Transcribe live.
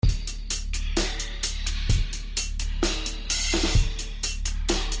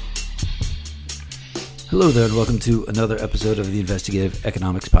Hello there, and welcome to another episode of the Investigative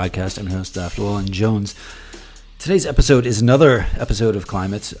Economics Podcast. I'm your host, Llewellyn Jones. Today's episode is another episode of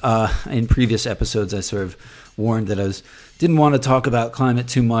climate. In previous episodes, I sort of warned that didn't want to talk about climate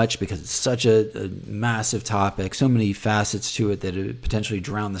too much because it's such a massive topic, so many facets to it that it would potentially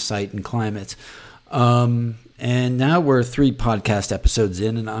drown the site in climate. And now we're 3 podcast episodes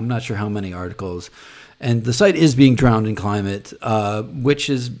in, and I'm not sure how many articles. And the site is being drowned in climate, which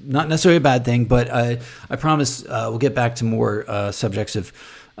is not necessarily a bad thing, but I promise we'll get back to more subjects of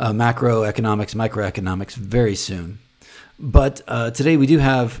macroeconomics, microeconomics very soon. But today we do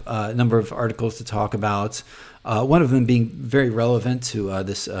have a number of articles to talk about, one of them being very relevant to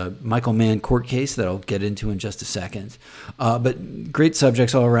this Michael Mann court case that I'll get into in just a second. But great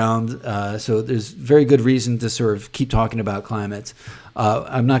subjects all around, so there's very good reason to sort of keep talking about climate.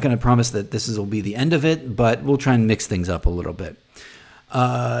 I'm not going to promise that this will be the end of it, but we'll try and mix things up a little bit.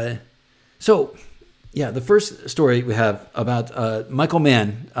 The first story we have about Michael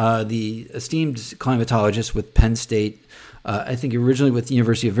Mann, the esteemed climatologist with Penn State. I think originally with the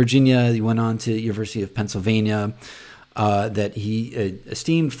University of Virginia, he went on to the University of Pennsylvania, that he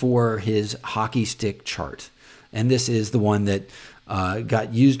esteemed for his hockey stick chart. And this is the one that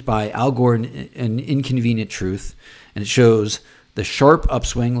got used by Al Gore in Inconvenient Truth, and it shows the sharp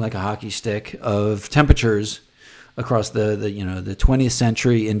upswing like a hockey stick of temperatures across the 20th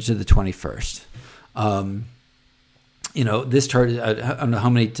century into the 21st. This chart, I don't know how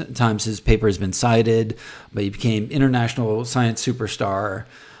many times his paper has been cited, but he became international science superstar,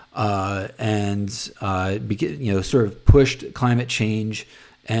 and sort of pushed climate change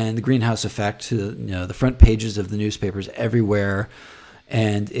and the greenhouse effect to the front pages of the newspapers everywhere.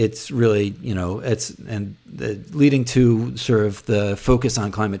 And it's really, leading to sort of the focus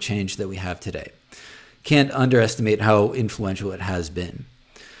on climate change that we have today. Can't underestimate how influential it has been.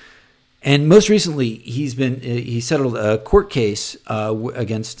 And most recently, he settled a court case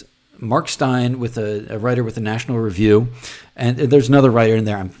against Mark Steyn, with a writer with the National Review, and there's another writer in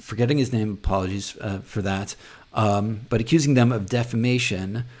there. I'm forgetting his name. Apologies for that. But accusing them of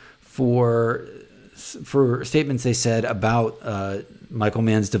defamation for statements they said about Michael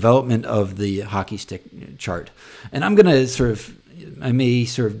Mann's development of the hockey stick chart. And I'm going to I may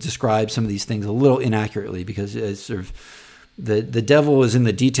describe some of these things a little inaccurately because it's the devil is in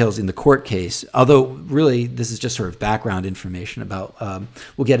the details in the court case, although really this is just sort of background information about,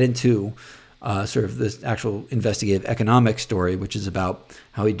 we'll get into this actual investigative economic story, which is about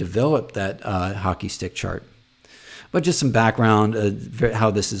how he developed that hockey stick chart. But just some background,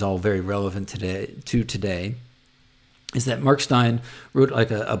 how this is all very relevant today, is that Mark Steyn wrote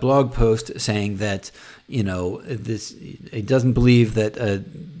like a blog post saying that he doesn't believe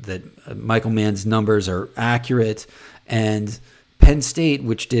that Michael Mann's numbers are accurate, and Penn State,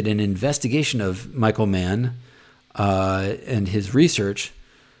 which did an investigation of Michael Mann and his research,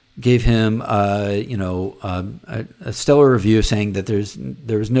 gave him a stellar review saying that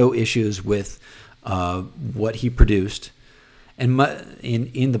there was no issues with what he produced. And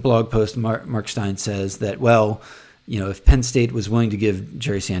in the blog post, Mark Steyn says that, if Penn State was willing to give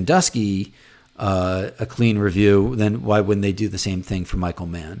Jerry Sandusky a clean review, then why wouldn't they do the same thing for Michael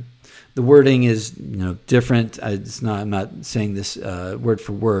Mann? The wording is different. I'm not saying this word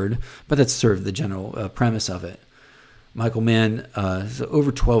for word, but that's sort of the general premise of it. Michael Mann,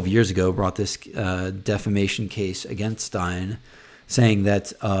 over 12 years ago, brought this defamation case against Steyn, saying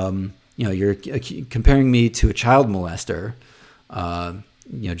that you're comparing me to a child molester.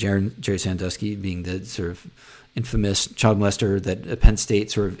 Jerry Sandusky being the sort of infamous child molester that Penn State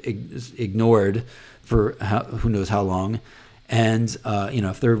sort of ignored for who knows how long. And,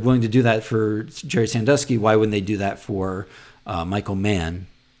 if they're willing to do that for Jerry Sandusky, why wouldn't they do that for Michael Mann?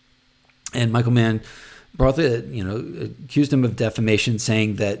 And Michael Mann accused him of defamation,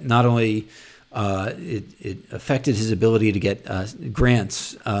 saying that not only it affected his ability to get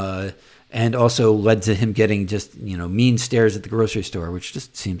grants, and also led to him getting just, mean stares at the grocery store, which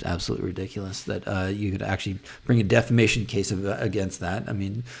just seems absolutely ridiculous that you could actually bring a defamation case against that. I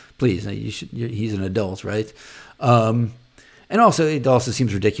mean, please, he's an adult, right? And also, it also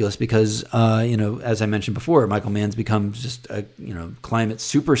seems ridiculous because, as I mentioned before, Michael Mann's become just a, climate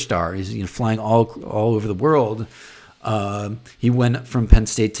superstar. He's, flying all over the world. He went from Penn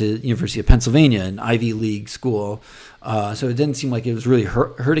State to University of Pennsylvania, an Ivy League school. So it didn't seem like it was really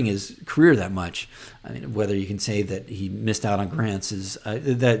hurting his career that much. I mean, whether you can say that he missed out on grants is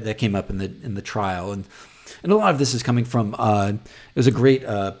that came up in the trial, and a lot of this is coming from. It was a great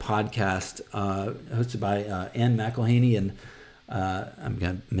podcast hosted by Anne McElhaney and I'm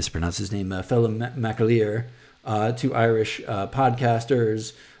going to mispronounce his name, Philip McAleer, 2 Irish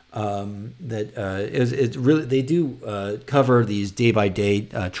podcasters. It's really, they do cover these day by day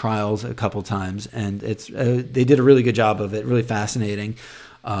trials a couple times, and they did a really good job of it. Really fascinating,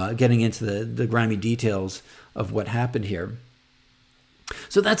 getting into the grimy details of what happened here.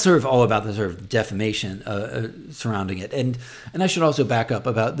 So that's sort of all about the sort of defamation surrounding it, and I should also back up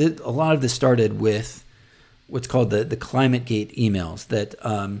about a lot of this started with what's called the ClimateGate emails. That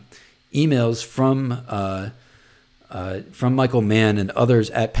emails from Michael Mann and others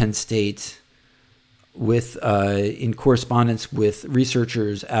at Penn State, with in correspondence with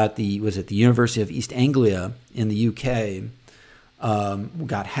researchers at the University of East Anglia in the UK,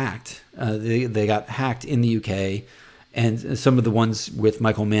 got hacked. They got hacked in the UK, and some of the ones with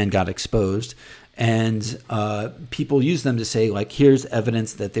Michael Mann got exposed. And people used them to say, like, here's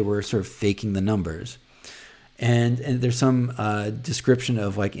evidence that they were sort of faking the numbers. And there's some description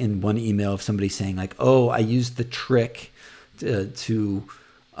of, like, in one email of somebody saying, like, oh, I used the trick to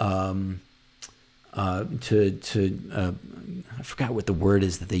I forgot what the word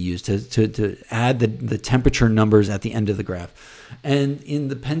is that they used to add the temperature numbers at the end of the graph. And in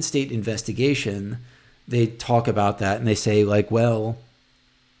the Penn State investigation, they talk about that, and they say, like, well,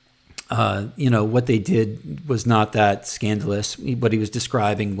 what they did was not that scandalous. What he was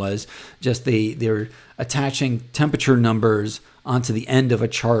describing was just they're attaching temperature numbers onto the end of a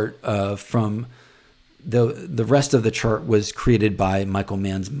chart from the rest of the chart was created by Michael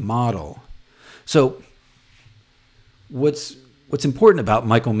Mann's model. So what's important about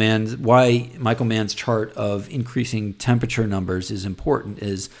why Michael Mann's chart of increasing temperature numbers is important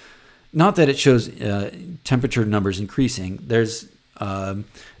is not that it shows temperature numbers increasing. There's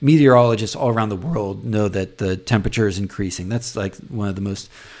meteorologists all around the world know that the temperature is increasing. That's like one of the most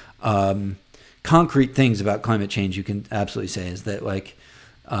concrete things about climate change you can absolutely say is that, like,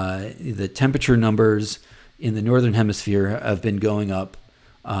 the temperature numbers in the northern hemisphere have been going up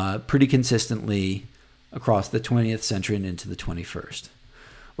pretty consistently across the 20th century and into the 21st.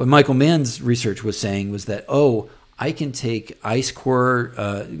 What Michael Mann's research was saying was that, I can take ice core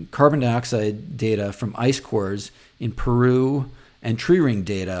carbon dioxide data from ice cores in Peru and tree ring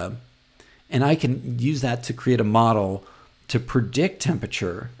data, and I can use that to create a model to predict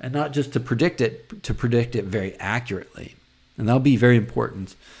temperature, and not just to predict it very accurately. And that'll be very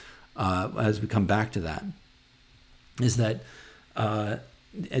important as we come back to that, is that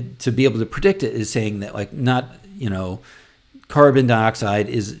to be able to predict it is saying that, like, not, carbon dioxide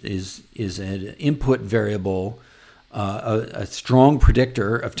is an input variable, a strong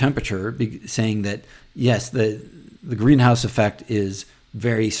predictor of temperature, saying that, yes, the greenhouse effect is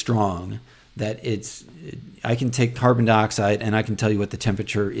very strong, that I can take carbon dioxide and I can tell you what the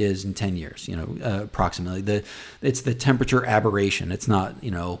temperature is in 10 years, approximately. It's the temperature aberration. It's not,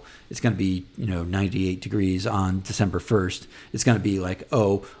 it's going to be, 98 degrees on December 1st. It's going to be like,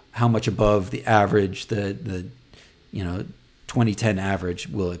 how much above the average, the 2010 average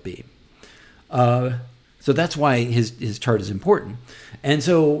will it be? So that's why his chart is important. And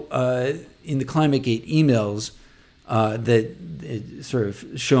so in the ClimateGate emails, that sort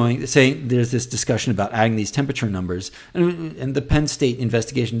of saying there's this discussion about adding these temperature numbers, and the Penn State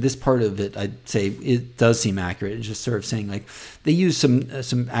investigation, this part of it, I'd say it does seem accurate. It's just sort of saying, like, they use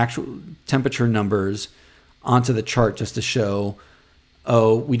some actual temperature numbers onto the chart just to show,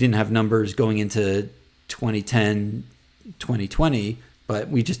 we didn't have numbers going into 2010, 2020, but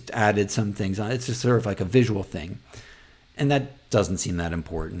we just added some things on. It's just sort of like a visual thing. And that doesn't seem that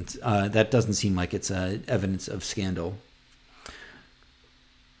important. That doesn't seem like it's evidence of scandal.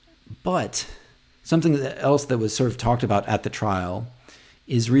 But something else that was sort of talked about at the trial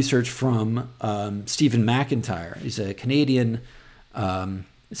is research from Stephen McIntyre. He's a Canadian.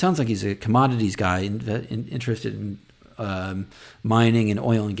 It sounds like he's a commodities guy interested in mining and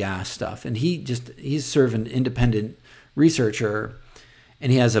oil and gas stuff. And he's sort of an independent researcher. And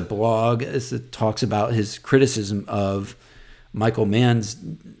he has a blog that talks about his criticism of Michael Mann's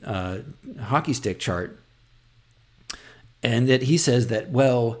hockey stick chart. And that he says that,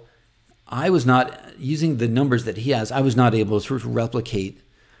 well, I was not, using the numbers that he has, I was not able to sort of replicate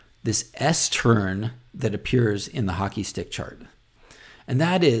this S-turn that appears in the hockey stick chart. And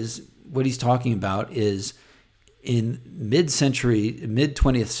that is, what he's talking about is, in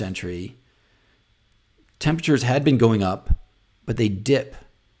mid-20th century, temperatures had been going up, but they dip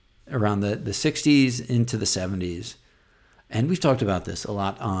around the 60s into the 70s. And we've talked about this a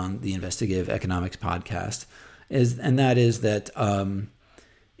lot on the Investigative Economics podcast, and that is that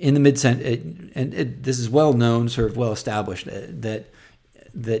in the mid-century, and this is well known, sort of well established,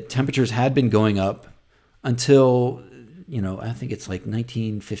 that temperatures had been going up until, I think it's like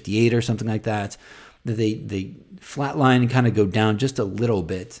 1958 or something like that. that they flatline and kind of go down just a little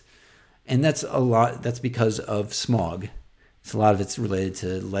bit. And that's because of smog. A lot of it's related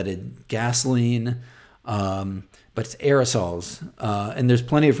to leaded gasoline, but it's aerosols. And there's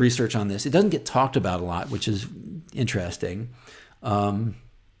plenty of research on this. It doesn't get talked about a lot, which is interesting.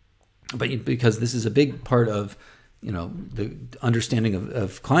 But because this is a big part of, the understanding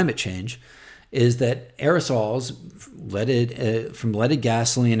of climate change, is that aerosols from leaded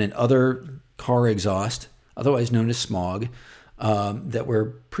gasoline and other car exhaust, otherwise known as smog, that were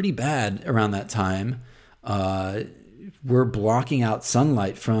pretty bad around that time, were blocking out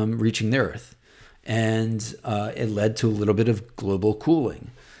sunlight from reaching the Earth. And it led to a little bit of global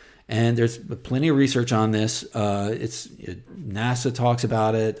cooling. And there's plenty of research on this. NASA talks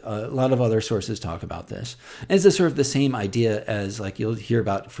about it. A lot of other sources talk about this. And it's sort of the same idea as like you'll hear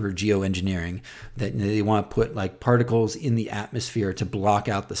about for geoengineering, that they want to put like particles in the atmosphere to block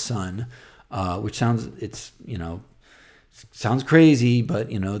out the sun, which sounds crazy, but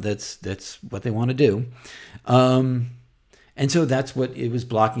that's what they want to do. And so that's what it was,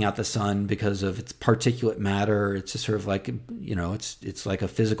 blocking out the sun because of its particulate matter. It's just sort of like, it's like a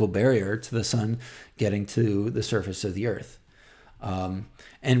physical barrier to the sun getting to the surface of the Earth.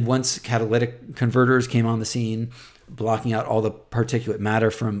 And once catalytic converters came on the scene, blocking out all the particulate matter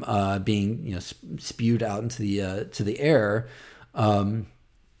from being spewed out into the air, all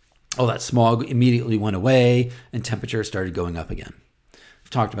that smog immediately went away and temperature started going up again.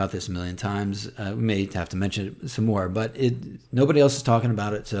 Talked about this a million times. We may have to mention it some more, but nobody else is talking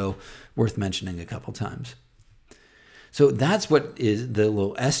about it, so worth mentioning a couple times. So that's what is the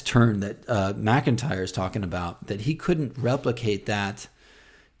little S turn that McIntyre is talking about, that he couldn't replicate that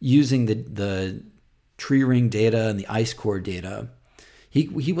using the tree ring data and the ice core data.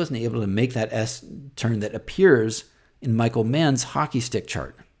 He wasn't able to make that S turn that appears in Michael Mann's hockey stick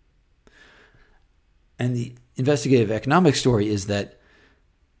chart. And the investigative economics story is that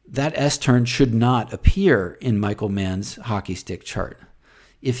S turn should not appear in Michael Mann's hockey stick chart.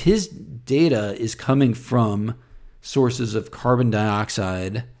 If his data is coming from sources of carbon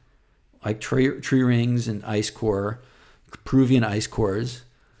dioxide, like tree rings and ice core, Peruvian ice cores,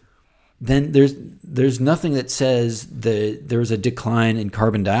 then there's nothing that says that there was a decline in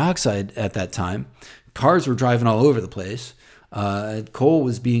carbon dioxide at that time. Cars were driving all over the place. Coal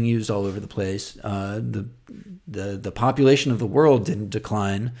was being used all over the place. The population of the world didn't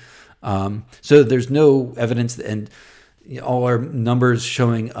decline. So there's no evidence, and all our numbers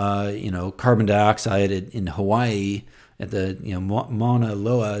showing, carbon dioxide in Hawaii at the Mauna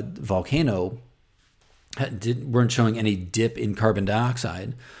Loa volcano weren't showing any dip in carbon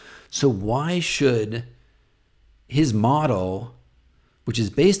dioxide. So why should his model, which is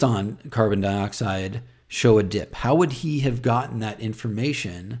based on carbon dioxide, show a dip? How would he have gotten that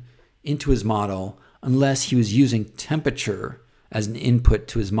information into his model unless he was using temperature as an input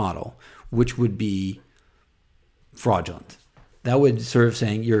to his model, which would be fraudulent? That would sort of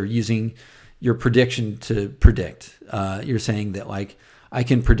saying you're using your prediction to predict. You're saying that, like, I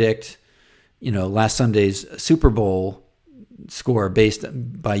can predict, last Sunday's Super Bowl score based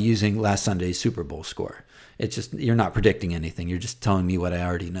by using last Sunday's Super Bowl score. It's just, you're not predicting anything. You're just telling me what I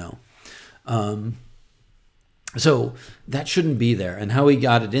already know. So that shouldn't be there, and how he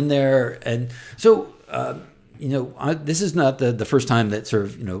got it in there. And so, this is not the first time that sort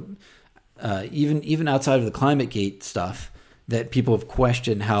of, even outside of the ClimateGate stuff, that people have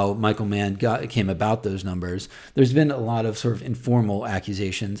questioned how Michael Mann came about those numbers. There's been a lot of sort of informal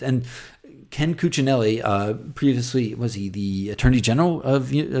accusations. And Ken Cuccinelli, previously, was he the Attorney General of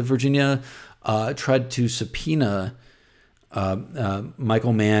Virginia, tried to subpoena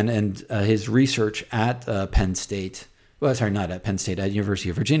Michael Mann and his research at Penn State. Well, sorry, not at Penn State, at University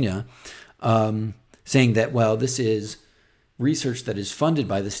of Virginia, saying that, well, this is research that is funded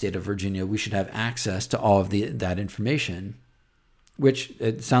by the state of Virginia. We should have access to all of that information, which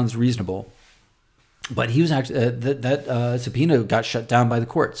it sounds reasonable. But he was actually that subpoena got shut down by the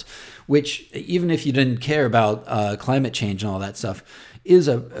courts, which, even if you didn't care about climate change and all that stuff, is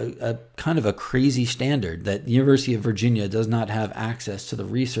a kind of a crazy standard that the University of Virginia does not have access to the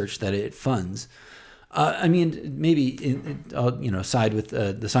research that it funds. Maybe I'll side with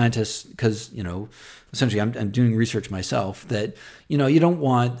the scientists, because essentially I'm doing research myself, that you don't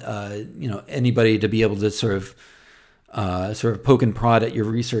want anybody to be able to sort of poke and prod at your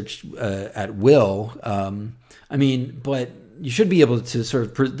research at will. But you should be able to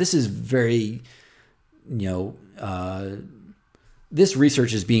sort of this is very this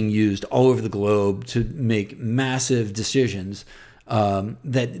research is being used all over the globe to make massive decisions.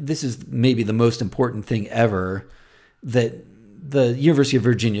 That this is maybe the most important thing ever, that the University of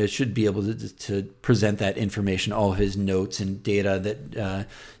Virginia should be able to present that information, all of his notes and data that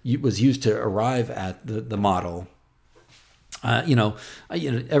was used to arrive at the model.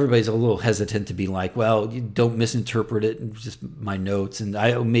 Everybody's a little hesitant to be like, well, you don't misinterpret it, just my notes, and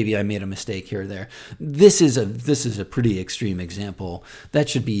maybe I made a mistake here or there. This is a pretty extreme example that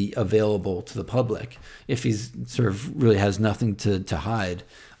should be available to the public. If he's sort of really has nothing to hide,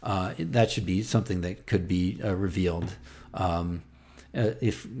 that should be something that could be revealed.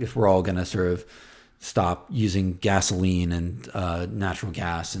 If we're all going to sort of stop using gasoline and natural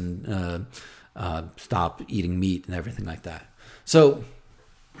gas and stop eating meat and everything like that. So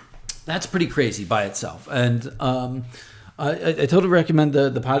that's pretty crazy by itself. And I totally recommend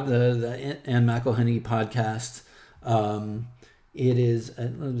the Anne McElhenney podcast. It is,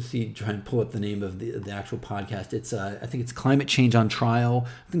 let me see, try and pull up the name of the actual podcast. It's I think it's Climate Change on Trial.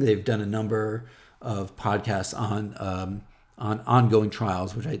 I think they've done a number of podcasts on ongoing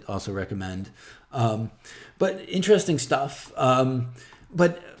trials, which I also recommend. But interesting stuff.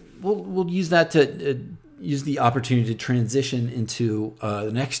 But we'll use that to use the opportunity to transition into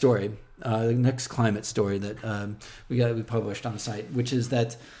the next story, the next climate story that we published on the site, which is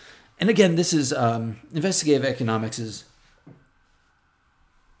that, and again, this is investigative economics is.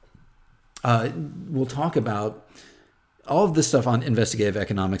 We'll talk about all of this stuff on investigative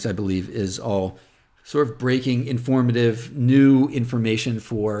economics. I believe is all sort of breaking, informative, new information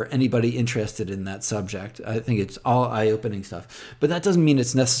for anybody interested in that subject. I think it's all eye-opening stuff. But that doesn't mean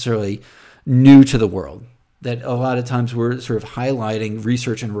it's necessarily new to the world. That a lot of times we're sort of highlighting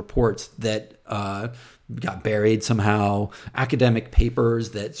research and reports that got buried somehow, academic papers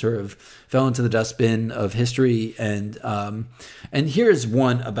that sort of fell into the dustbin of history. And here's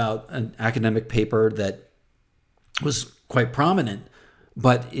one about an academic paper that was quite prominent,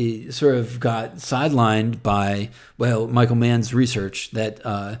 but it sort of got sidelined by, Michael Mann's research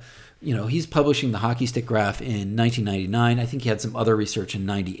that, he's publishing the hockey stick graph in 1999. I think he had some other research in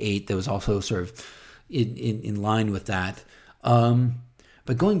 98 that was also sort of in line with that.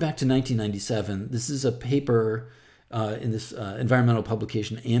 But going back to 1997, this is a paper in this environmental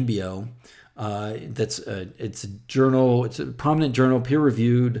publication, Ambio. It's a journal. It's a prominent journal,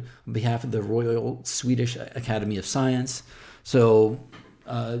 peer-reviewed on behalf of the Royal Swedish Academy of Science. So,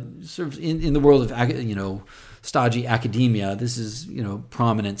 sort of in the world of stodgy academia, this is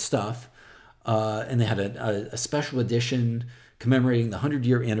prominent stuff. And they had a special edition commemorating the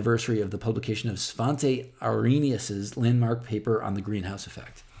 100-year anniversary of the publication of Svante Arrhenius's landmark paper on the greenhouse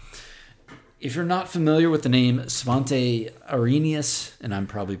effect. If you're not familiar with the name Svante Arrhenius, and I'm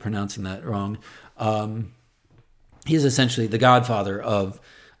probably pronouncing that wrong, he is essentially the godfather of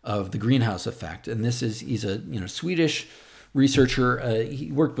the greenhouse effect. And he's a Swedish researcher.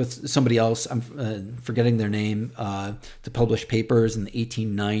 He worked with somebody else, I'm forgetting their name, to publish papers in the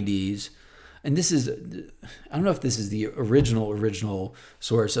 1890s. And this is, I don't know if this is the original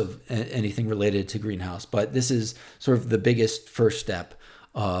source of anything related to greenhouse, but this is sort of the biggest first step.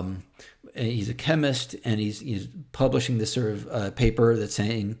 He's a chemist, and he's publishing this sort of paper that's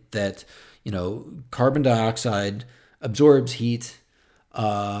saying that, carbon dioxide absorbs heat,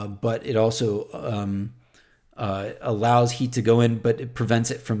 but it also allows heat to go in, but it prevents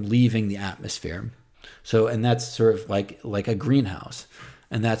it from leaving the atmosphere. So, and that's sort of like a greenhouse.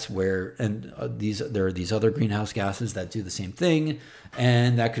 And that's where, there are these other greenhouse gases that do the same thing,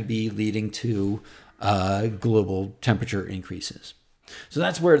 and that could be leading to global temperature increases. So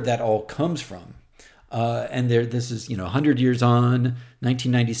that's where that all comes from. This is 100 years on,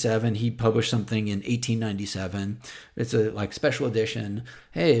 1997. He published something in 1897. It's a special edition.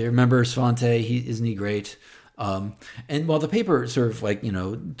 Hey, remember Svante? Isn't he great? And while the paper sort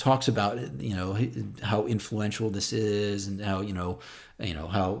of talks about how influential this is and how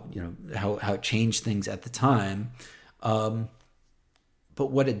how it changed things at the time, but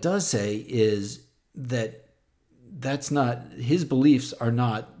what it does say is that that's not, his beliefs are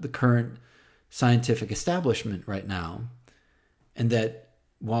not the current scientific establishment right now, and that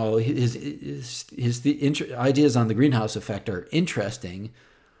while his ideas on the greenhouse effect are interesting,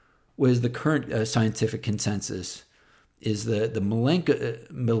 was the current scientific consensus is the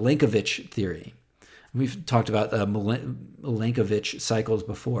Milankovitch theory. We've talked about Milankovitch cycles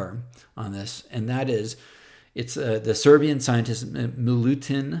before on this, and that is, it's the Serbian scientist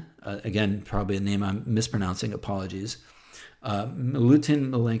Milutin, again, probably a name I'm mispronouncing, apologies. Milutin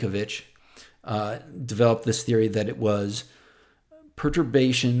Milankovitch developed this theory that it was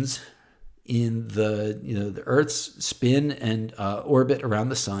perturbations in the Earth's spin and orbit around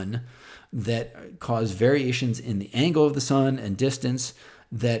the sun that cause variations in the angle of the sun and distance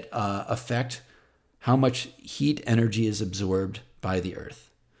that affect how much heat energy is absorbed by the Earth.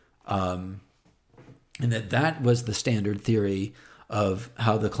 And that was the standard theory of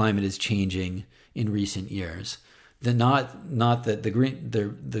how the climate is changing in recent years. Not that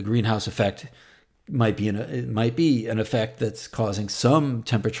the greenhouse effect might be an effect that's causing some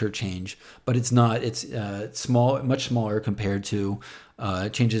temperature change, but it's not. It's small, much smaller compared to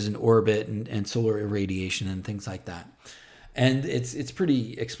changes in orbit and solar irradiation and things like that. And it's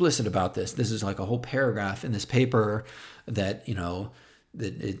pretty explicit about this. This is like a whole paragraph in this paper that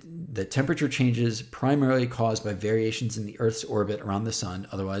that temperature changes primarily caused by variations in the Earth's orbit around the sun,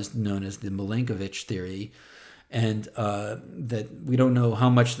 otherwise known as the Milankovitch theory. And that we don't know how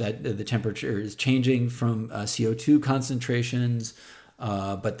much that the temperature is changing from CO2 concentrations,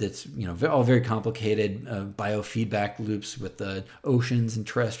 but that's all very complicated biofeedback loops with the oceans and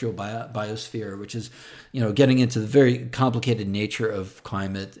terrestrial biosphere, which is getting into the very complicated nature of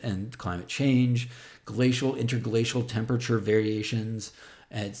climate and climate change, glacial, interglacial temperature variations.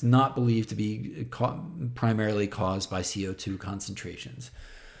 And it's not believed to be primarily caused by CO2 concentrations.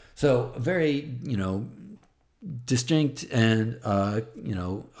 So very distinct and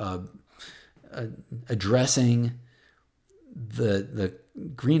addressing the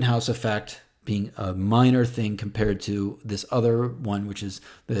greenhouse effect being a minor thing compared to this other one, which is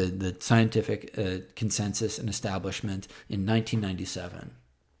the scientific consensus and establishment in 1997.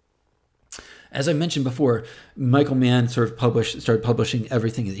 As I mentioned before, Michael Mann started publishing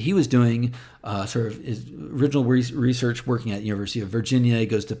everything that he was doing, his original research working at University of Virginia. He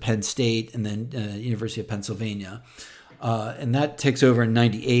goes to Penn State and then University of Pennsylvania. And that takes over in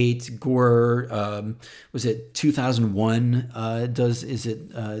 98. Gore, was it 2001?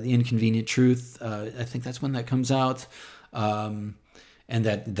 The Inconvenient Truth? I think that's when that comes out. And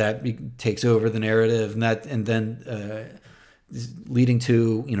that takes over the narrative, and then leading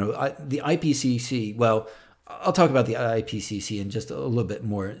to the IPCC. Well, I'll talk about the IPCC in just a little bit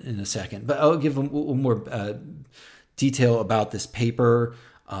more in a second, but I'll give a little more detail about this paper.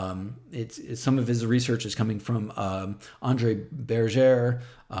 It's some of his research is coming from Andre Berger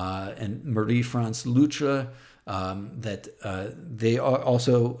and Marie-France Loutre. They are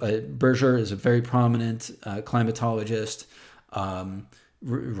also Berger is a very prominent climatologist,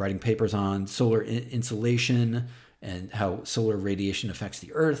 writing papers on solar insolation and how solar radiation affects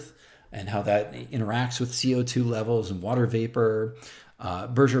the Earth and how that interacts with CO2 levels and water vapor.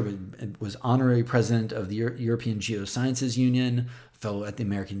 Berger was honorary president of the European Geosciences Union, fellow at the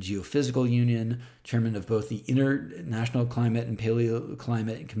American Geophysical Union, chairman of both the International Climate and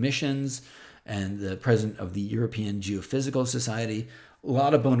Paleoclimate Commissions, and the president of the European Geophysical Society. A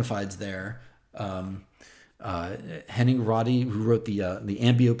lot of bona fides there. Henning Roddy, who wrote the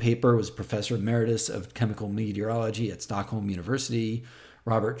AMBIO paper, was professor emeritus of chemical meteorology at Stockholm University.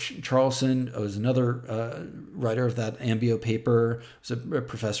 Robert Charlson was another writer of that AMBIO paper, was a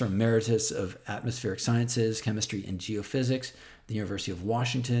professor emeritus of atmospheric sciences, chemistry, and geophysics at the University of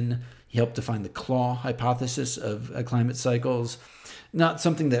Washington. He helped define the CLAW hypothesis of climate cycles. Not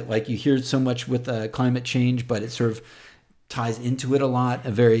something that you hear so much with climate change, but it sort of ties into it a lot.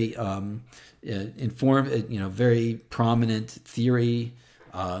 A very very prominent theory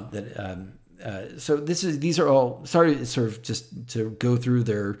so these are all, sorry sort of just to go through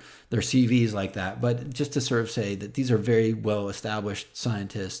their CVs like that, but just to sort of say that these are very well established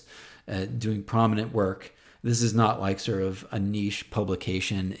scientists doing prominent work. This is not like sort of a niche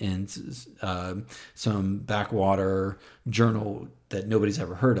publication in some backwater journal that nobody's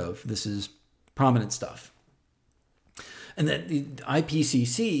ever heard of. This is prominent stuff. And then the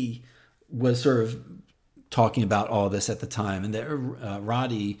IPCC was sort of talking about all this at the time, and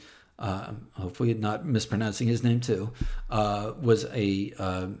Roddy, hopefully not mispronouncing his name too, was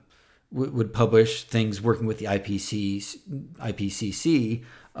would publish things working with the IPCC,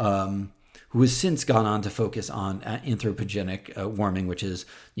 who has since gone on to focus on anthropogenic warming, which is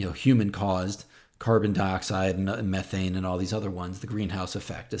human caused carbon dioxide and methane and all these other ones, the greenhouse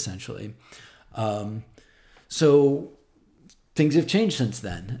effect essentially. So things have changed since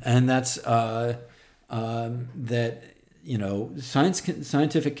then, and that's that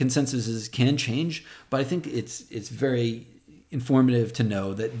scientific consensuses can change, but I think it's very informative to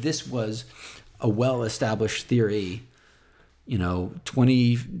know that this was a well-established theory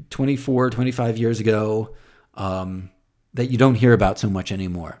 25 years ago, that you don't hear about so much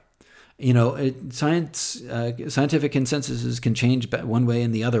anymore. Scientific consensuses can change one way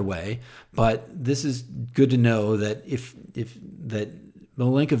and the other way, but this is good to know that if that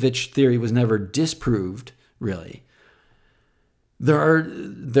Milankovitch theory was never disproved, really.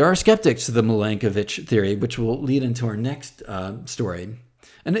 There are skeptics to the Milankovitch theory, which will lead into our next story.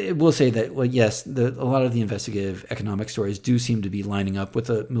 And it will say that, well, yes, a lot of the investigative economic stories do seem to be lining up with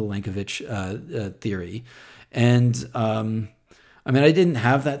the Milenkovitch theory. And I mean, I didn't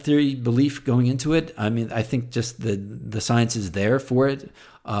have that theory belief going into it. I mean, I think just the science is there for it.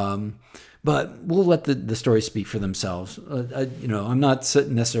 But we'll let the stories speak for themselves. I'm not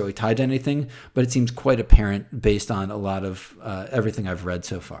necessarily tied to anything, but it seems quite apparent based on a lot of everything I've read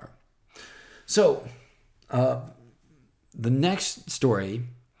so far. So the next story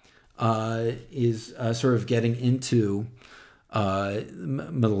is sort of getting into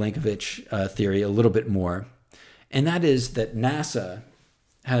Milenkovitch theory a little bit more, and that is that NASA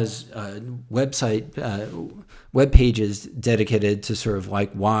has web pages dedicated to sort of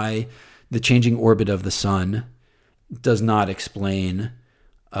like why the changing orbit of the sun does not explain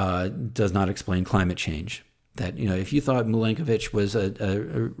climate change. That, if you thought Milenkovitch was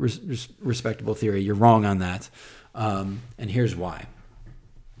a respectable theory, you're wrong on that, and here's why.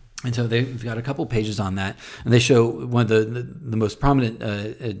 And so they've got a couple pages on that, and they show one of the most prominent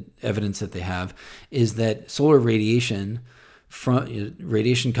evidence that they have is that solar radiation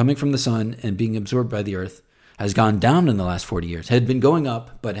coming from the sun and being absorbed by the Earth has gone down in the last 40 years. Had been going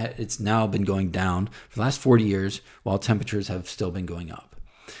up, but it's now been going down for the last 40 years, while temperatures have still been going up.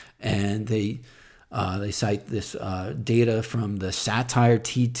 And they cite this data from the SATIRE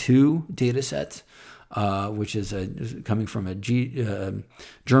T2 data set, which is coming from a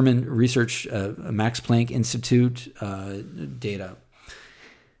German research Max Planck Institute data.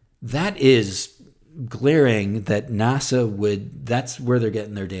 That is glaring that that's where they're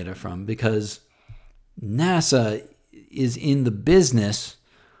getting their data from, because NASA is in the business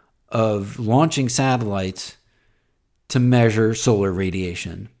of launching satellites to measure solar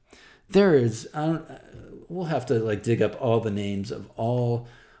radiation. We'll have to dig up all the names of all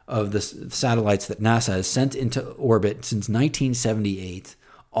of the satellites that NASA has sent into orbit since 1978,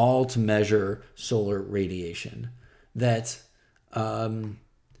 all to measure solar radiation. That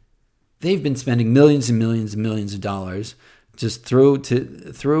they've been spending millions and millions and millions of dollars just throw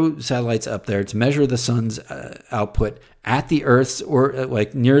satellites up there to measure the sun's output at the Earth's or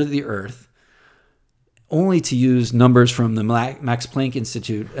near the Earth, only to use numbers from the Max Planck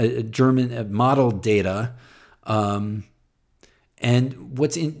Institute, a German model data. And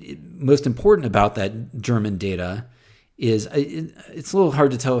what's most important about that German data is it's a little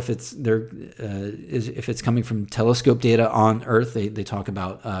hard to tell if it's coming from telescope data on Earth. They talk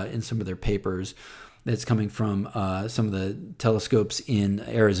about in some of their papers that it's coming from some of the telescopes in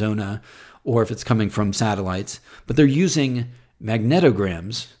Arizona, or if it's coming from satellites. But they're using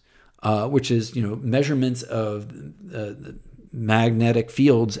magnetograms, which is measurements of the magnetic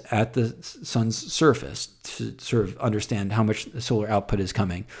fields at the sun's surface to sort of understand how much the solar output is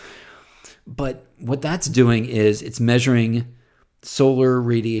coming. But what that's doing is it's measuring solar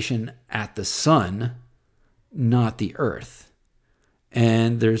radiation at the sun, not the Earth.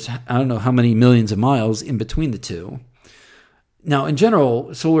 And there's, I don't know how many millions of miles in between the two. Now, in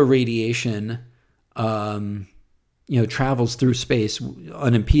general, solar radiation, travels through space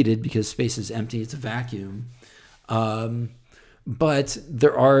unimpeded because space is empty. It's a vacuum. But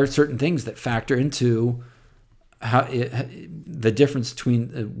there are certain things that factor into the difference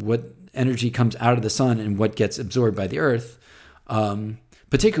between what energy comes out of the sun and what gets absorbed by the Earth,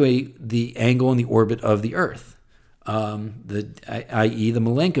 particularly the angle and the orbit of the Earth, i.e. the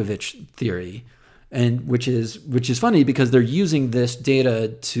Milenkovitch theory, and which is funny because they're using this data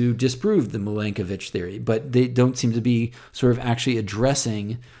to disprove the Milenkovitch theory, but they don't seem to be sort of actually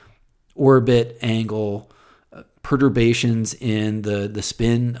addressing orbit angle perturbations in the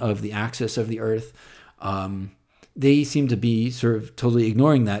spin of the axis of the Earth. They seem to be sort of totally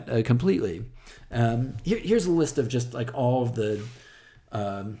ignoring that completely. Here's a list of just all of the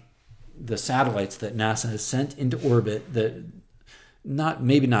satellites that NASA has sent into orbit that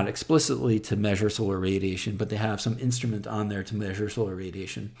maybe not explicitly to measure solar radiation, but they have some instrument on there to measure solar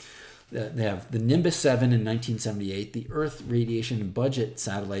radiation. They have the Nimbus 7 in 1978, the Earth Radiation and Budget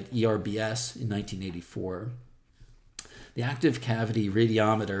Satellite ERBS in 1984, the Active Cavity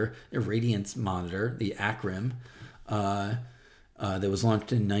Radiometer Irradiance Monitor, the ACRIM, that was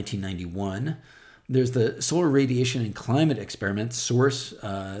launched in 1991. There's the Solar Radiation and Climate Experiment SOURCE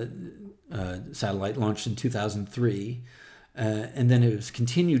satellite launched in 2003. And then it was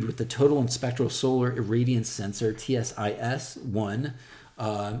continued with the Total and Spectral Solar Irradiance Sensor, TSIS-1,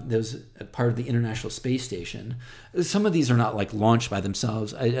 that was a part of the International Space Station. Some of these are not launched by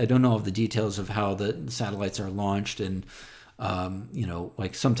themselves. I don't know all the details of how the satellites are launched, and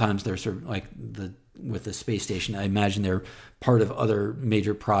sometimes they're sort of the with the space station. I imagine they're part of other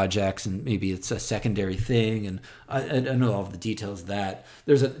major projects, and maybe it's a secondary thing. And I don't know all of the details of that.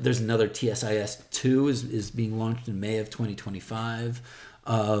 There's another TSIS-2 is being launched in May of 2025.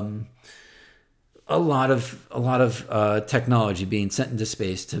 A lot of technology being sent into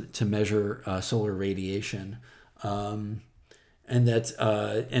space to measure solar radiation, and that's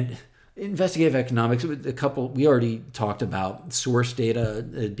and investigative economics. A couple we already talked about source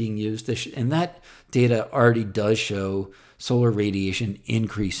data being used, and that data already does show solar radiation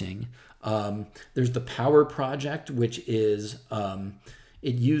increasing. There's the Power Project, which is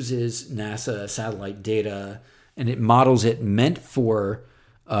it uses NASA satellite data and it models it meant for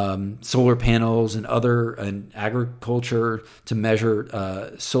solar panels and agriculture to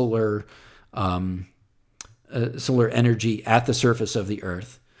measure solar energy at the surface of the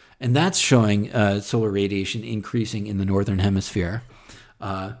Earth, and that's showing solar radiation increasing in the northern hemisphere.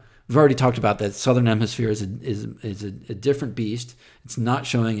 We've already talked about that. Southern hemisphere is a different beast. It's not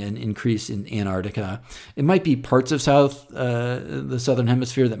showing an increase in Antarctica. It might be parts of the southern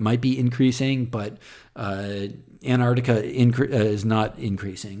hemisphere that might be increasing, but Antarctica is not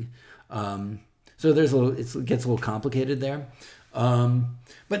increasing. So it gets a little complicated there.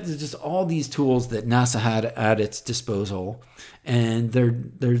 But there's just all these tools that NASA had at its disposal, and they're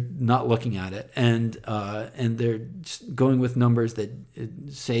not looking at it, and they're just going with numbers that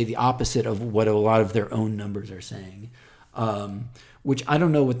say the opposite of what a lot of their own numbers are saying, which I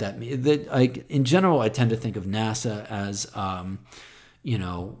don't know what that means. In general, I tend to think of NASA as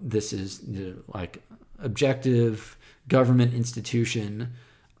this is like objective government institution,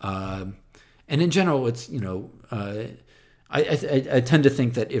 and in general, it's I tend to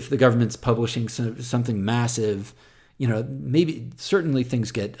think that if the government's publishing something massive, maybe certainly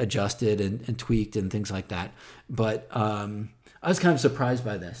things get adjusted and tweaked and things like that. But I was kind of surprised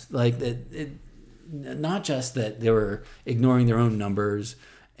by this, like not just that they were ignoring their own numbers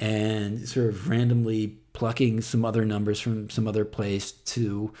and sort of randomly plucking some other numbers from some other place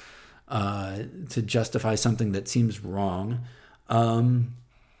to justify something that seems wrong,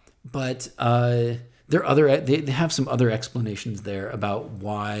 but. They have some other explanations there about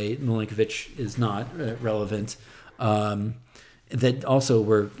why Milankovitch is not relevant, that also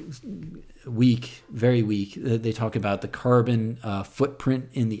were weak, very weak. They talk about the carbon footprint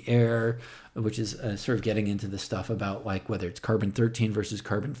in the air, which is sort of getting into the stuff about like whether it's carbon-13 versus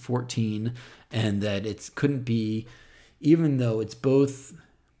carbon-14, and that it couldn't be, even though it's both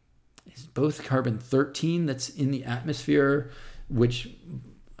carbon-13 that's in the atmosphere, which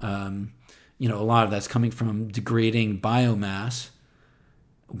a lot of that's coming from degrading biomass,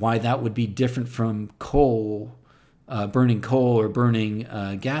 why that would be different from burning coal or burning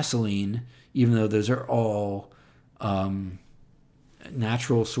gasoline, even though those are all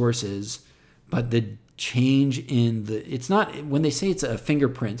natural sources. But the change it's not, when they say it's a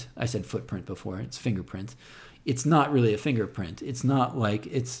fingerprint, I said footprint before, it's fingerprint. It's not really a fingerprint. It's not like,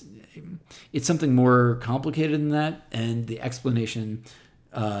 it's something more complicated than that, and the explanation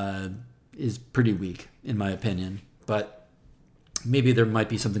is pretty weak, in my opinion. But maybe there might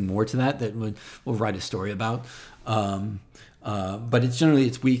be something more to that we'll write a story about. But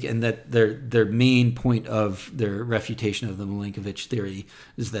it's weak, and that their main point of their refutation of the Milankovitch theory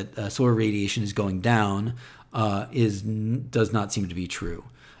is that solar radiation is going down does not seem to be true.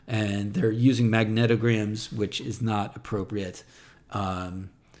 And they're using magnetograms, which is not appropriate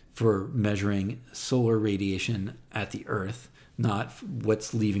for measuring solar radiation at the Earth, not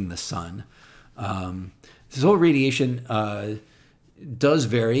what's leaving the sun. Solar radiation does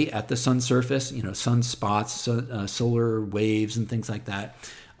vary at the sun's surface, sun spots, solar waves, and things like that.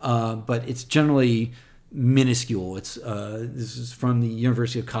 But it's generally minuscule. This is from the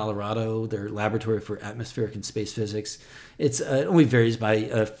University of Colorado, their laboratory for atmospheric and space physics. It only varies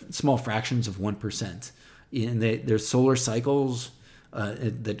by small fractions of 1%. And there's solar cycles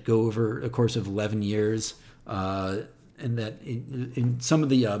that go over a course of 11 years. And that in some of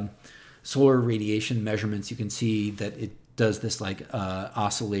the solar radiation measurements, you can see that it does this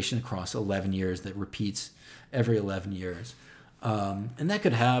oscillation across 11 years that repeats every 11 years. And that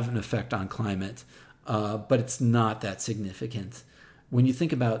could have an effect on climate, but it's not that significant. When you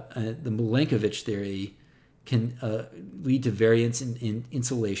think about the Milankovitch theory can lead to variance in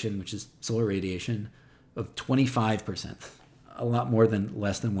insolation, which is solar radiation, of 25%, a lot more than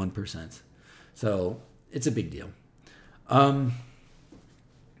less than 1%. So it's a big deal.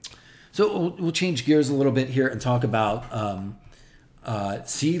 So we'll change gears a little bit here and talk about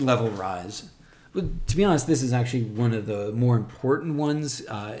sea level rise. But to be honest, this is actually one of the more important ones.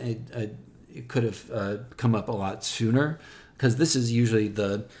 It could have come up a lot sooner, because this is usually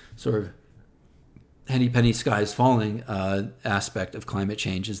the sort of penny skies falling aspect of climate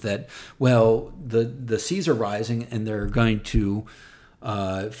change is that, well, the seas are rising and they're going to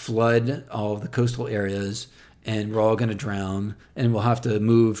flood all of the coastal areas, and we're all going to drown, and we'll have to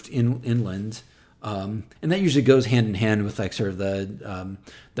move inland. And that usually goes hand in hand with like sort of the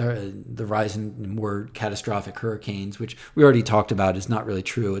rise in more catastrophic hurricanes, which we already talked about is not really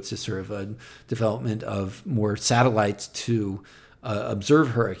true. It's just sort of a development of more satellites to observe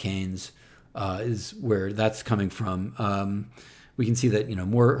hurricanes is where that's coming from. We can see that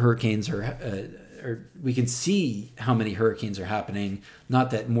more hurricanes or we can see how many hurricanes are happening. Not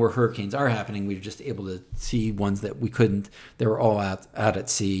that more hurricanes are happening. We were just able to see ones that we couldn't. They were all out at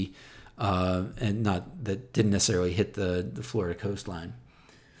sea. And not that didn't necessarily hit the Florida coastline.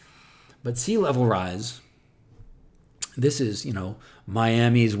 But sea level rise, this is,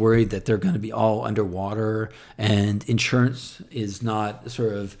 Miami's worried that they're going to be all underwater, and insurance is not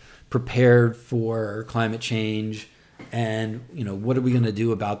sort of prepared for climate change. And, what are we going to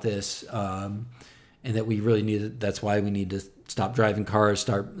do about this? And that we really that's why we need to stop driving cars,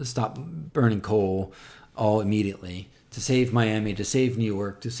 stop burning coal all immediately, to save Miami, to save New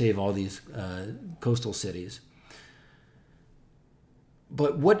York, to save all these coastal cities.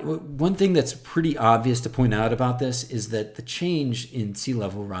 But one thing that's pretty obvious to point out about this is that the change in sea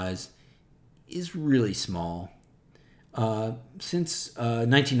level rise is really small. Since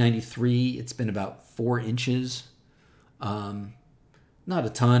 1993, it's been about 4 inches. Not a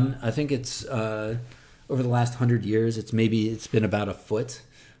ton. I think it's over the last 100 years, it's been about a foot.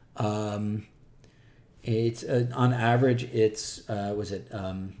 It's on average. It's I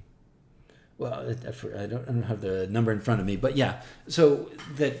don't have the number in front of me, but yeah. So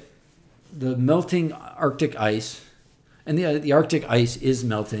that the melting Arctic ice, and the Arctic ice is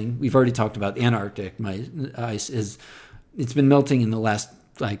melting. We've already talked about the Antarctic ice it's been melting in the last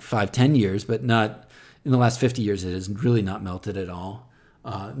like 5-10 years, but not in the last 50 years. It has really not melted at all.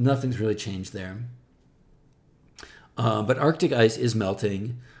 Nothing's really changed there. But Arctic ice is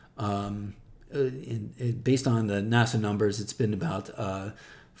melting. Based on the NASA numbers, it's been about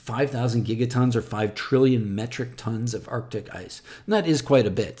 5,000 gigatons or 5 trillion metric tons of Arctic ice. And that is quite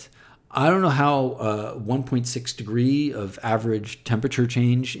a bit. I don't know how 1.6 degree of average temperature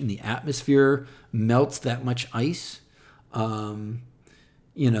change in the atmosphere melts that much ice.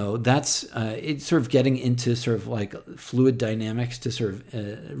 That's it's sort of getting into sort of like fluid dynamics to sort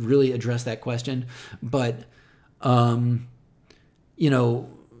of really address that question. But,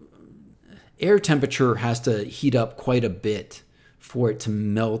 air temperature has to heat up quite a bit for it to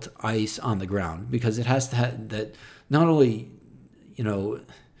melt ice on the ground, because it has to have that. Not only,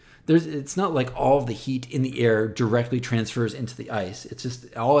 it's not like all of the heat in the air directly transfers into the ice. It's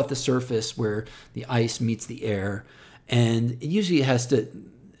just all at the surface where the ice meets the air, and it usually has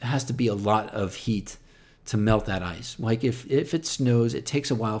to be a lot of heat to melt that ice. Like if it snows, it takes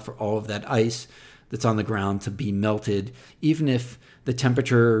a while for all of that ice that's on the ground to be melted, even if the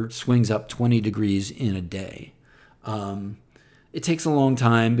temperature swings up 20 degrees in a day. It takes a long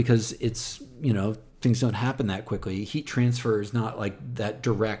time because it's, things don't happen that quickly. Heat transfer is not like that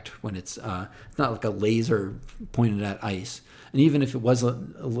direct when it's not like a laser pointed at ice. And even if it was a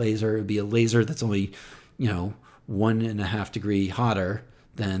laser, it would be a laser that's only, 1.5 degree hotter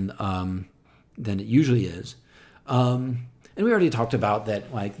than it usually is. And we already talked about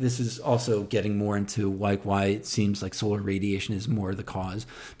that, like, this is also getting more into like why it seems like solar radiation is more the cause,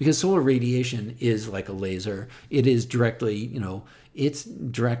 because solar radiation is like a laser. It is directly, it's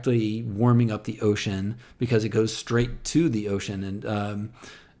directly warming up the ocean because it goes straight to the ocean, and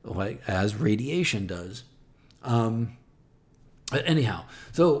like as radiation does. Anyhow,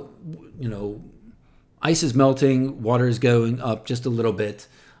 so ice is melting, water is going up just a little bit.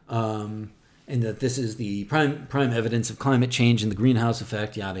 And that this is the prime evidence of climate change and the greenhouse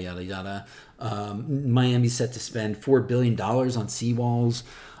effect, yada, yada, yada. Miami's set to spend $4 billion on seawalls.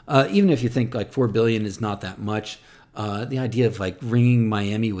 Even if you think like $4 billion is not that much, the idea of like ringing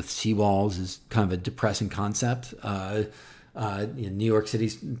Miami with seawalls is kind of a depressing concept. New York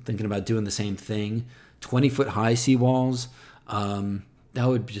City's thinking about doing the same thing. 20-foot high seawalls, that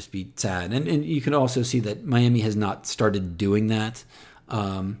would just be sad. And you can also see that Miami has not started doing that.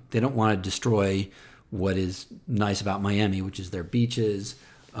 They don't want to destroy what is nice about Miami, which is their beaches.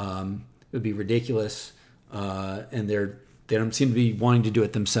 It would be ridiculous, and they don't seem to be wanting to do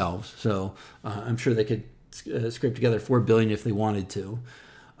it themselves. So I'm sure they could scrape together $4 billion if they wanted to.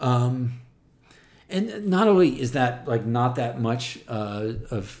 And not only is that like not that much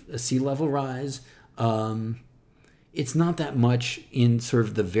of a sea level rise, it's not that much in sort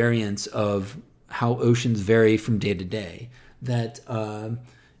of the variance of how oceans vary from day to day. That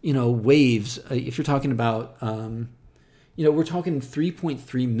waves. If you're talking about, we're talking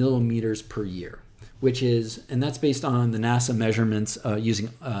 3.3 millimeters per year, and that's based on the NASA measurements using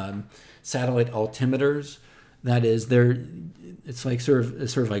satellite altimeters. That is, it's like sort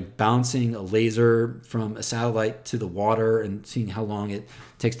of like bouncing a laser from a satellite to the water and seeing how long it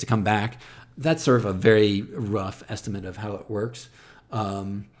takes to come back. That's sort of a very rough estimate of how it works.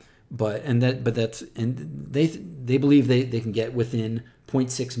 But they believe they can get within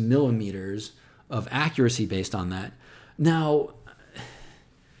 0.6 millimeters of accuracy based on that. Now,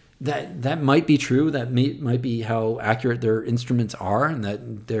 that might be true. That might be how accurate their instruments are, and that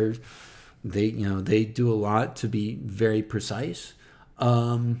they do a lot to be very precise.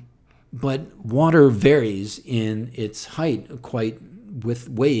 But water varies in its height quite with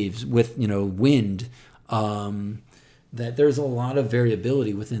waves, with wind. That there's a lot of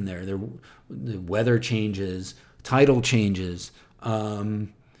variability within there. The weather changes, tidal changes,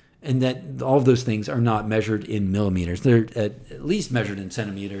 and that all of those things are not measured in millimeters. They're at least measured in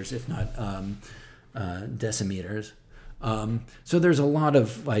centimeters, if not decimeters. So there's a lot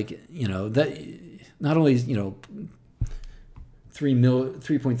of that. Not only is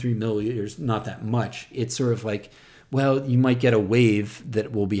 3.3 milliliters not that much. It's sort of like, well, you might get a wave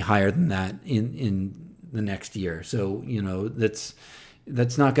that will be higher than that in the next year. So that's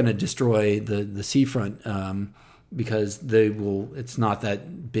not going to destroy the seafront because it's not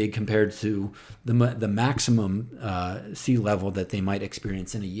that big compared to the maximum sea level that they might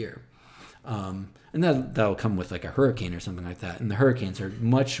experience in a year. And that'll come with like a hurricane or something like that. And the hurricanes are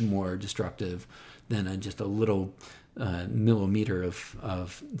much more destructive than just a little millimeter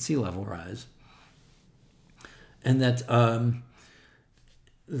of sea level rise. And that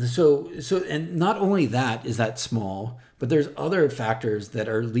and not only that is that small, but there's other factors that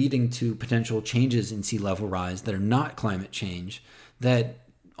are leading to potential changes in sea level rise that are not climate change that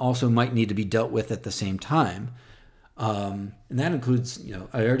also might need to be dealt with at the same time. And that includes,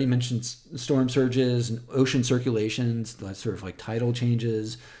 I already mentioned storm surges and ocean circulations, that's sort of like tidal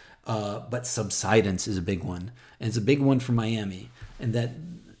changes, but subsidence is a big one. And it's a big one for Miami, and that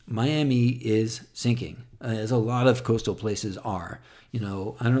Miami is sinking, as a lot of coastal places are. I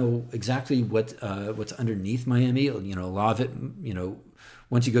don't know exactly what's underneath Miami. A lot of it,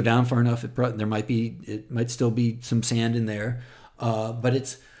 once you go down far enough, it might still be some sand in there, but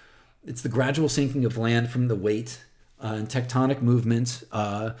it's the gradual sinking of land from the weight and tectonic movements.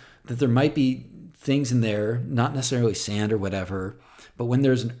 That there might be things in there, not necessarily sand or whatever, but when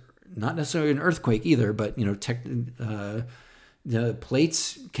there's not necessarily an earthquake either, but the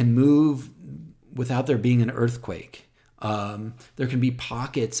plates can move without there being an earthquake. There can be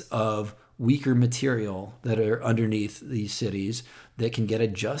pockets of weaker material that are underneath these cities that can get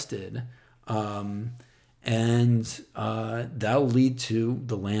adjusted, and that'll lead to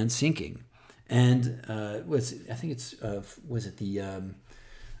the land sinking. And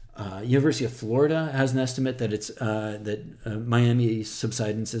University of Florida has an estimate that that Miami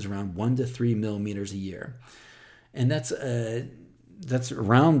subsidence is around 1 to 3 millimeters a year, and that's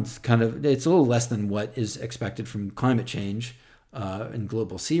around it's a little less than what is expected from climate change and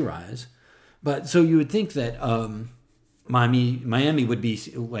global sea rise. But so you would think that Miami would be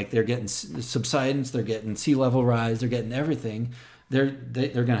like, they're getting subsidence, they're getting sea level rise, they're getting everything. They're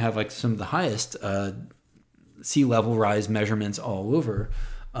going to have like some of the highest sea level rise measurements all over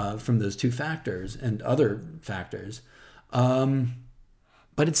from those two factors and other factors. But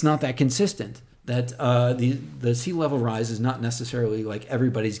it's not that consistent. That the sea level rise is not necessarily like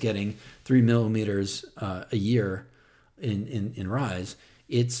everybody's getting 3 millimeters a year in rise.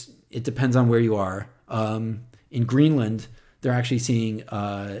 It depends on where you are. In Greenland, they're actually seeing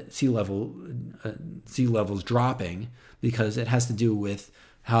sea levels dropping, because it has to do with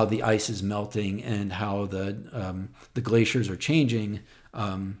how the ice is melting and how the glaciers are changing.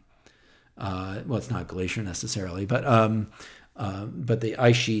 Well, it's not glacier necessarily, but the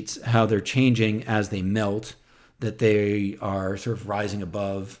ice sheets, how they're changing as they melt, that they are sort of rising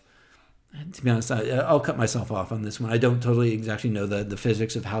above. And to be honest, I'll cut myself off on this one. I don't totally exactly know the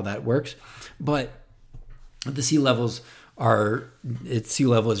physics of how that works, but the sea level is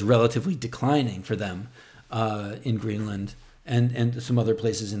relatively declining for them in Greenland and some other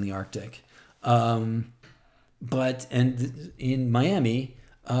places in the Arctic. But in Miami,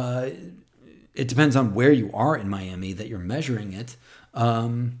 it depends on where you are in Miami that you're measuring it.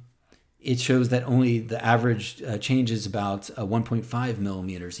 It shows that only the average change is about 1.5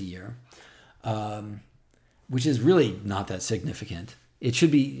 millimeters a year, which is really not that significant. It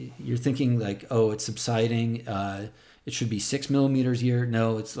should be, you're thinking like, oh, it's subsiding. It should be 6 millimeters a year.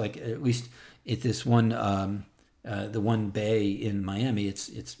 No, it's like, at least at this one the one bay in Miami,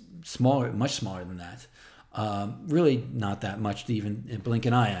 it's smaller, much smaller than that. Really not that much to even blink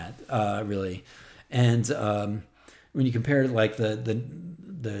an eye at, really. And when you compare like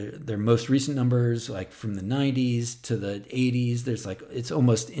their most recent numbers, like from the 90s to the 80s, there's like, it's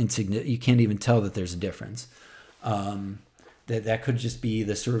almost insignificant. You can't even tell that there's a difference. That could just be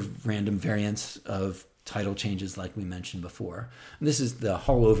the sort of random variance of tidal changes like we mentioned before. And this is the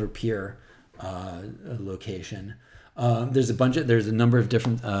Haulover Pier location. There's a number of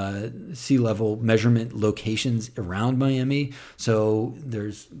different sea level measurement locations around Miami. So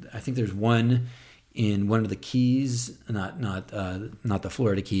I think there's one in one of the keys, not the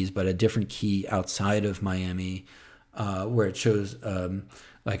Florida Keys, but a different key outside of Miami, where it shows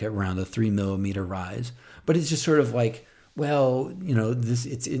like around a 3 millimeter rise. But it's just sort of like, well,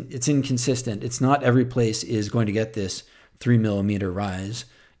 it's inconsistent. It's not every place is going to get this 3 millimeter rise.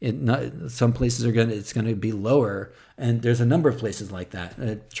 Some places it's going to be lower, and there's a number of places like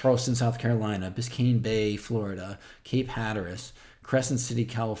that. Charleston, South Carolina, Biscayne Bay, Florida, Cape Hatteras, Crescent City,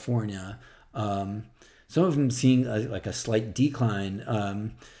 California. Some of them seeing like a slight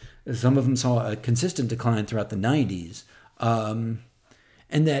decline. Some of them saw a consistent decline throughout the 90s.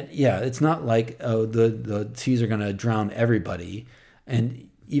 And that, it's not like, the seas are going to drown everybody. And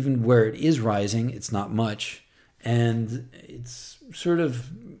even where it is rising, it's not much. And it's sort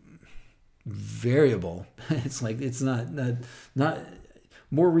of variable. It's like, it's not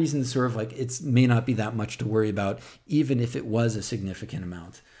more reasons sort of like it may not be that much to worry about, even if it was a significant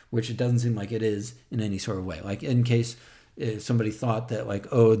amount, which it doesn't seem like it is in any sort of way. Like in case somebody thought that like,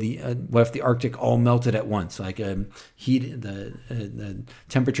 what if the Arctic all melted at once? Like the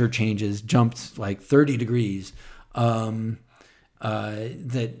temperature changes jumped like 30 degrees. That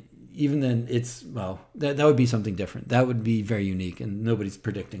even then that would be something different. That would be very unique, and nobody's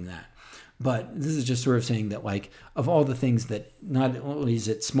predicting that. But this is just sort of saying that, like, of all the things that not only is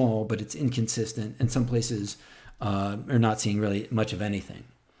it small, but it's inconsistent, and some places are not seeing really much of anything.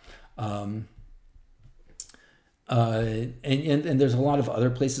 And there's a lot of other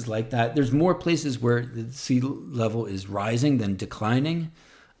places like that. There's more places where the sea level is rising than declining.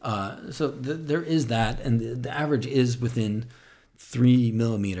 So there is that, and the average is within 3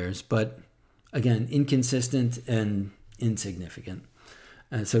 millimeters, but again, inconsistent and insignificant.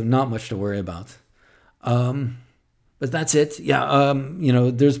 And so not much to worry about. But that's it. Yeah,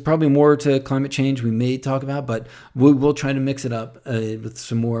 there's probably more to climate change we may talk about, but we will try to mix it up with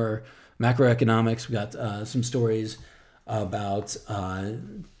some more macroeconomics. We got some stories about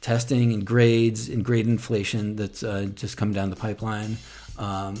testing and grades and grade inflation that's just come down the pipeline.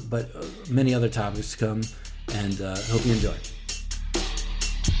 But many other topics to come, and hope you enjoy.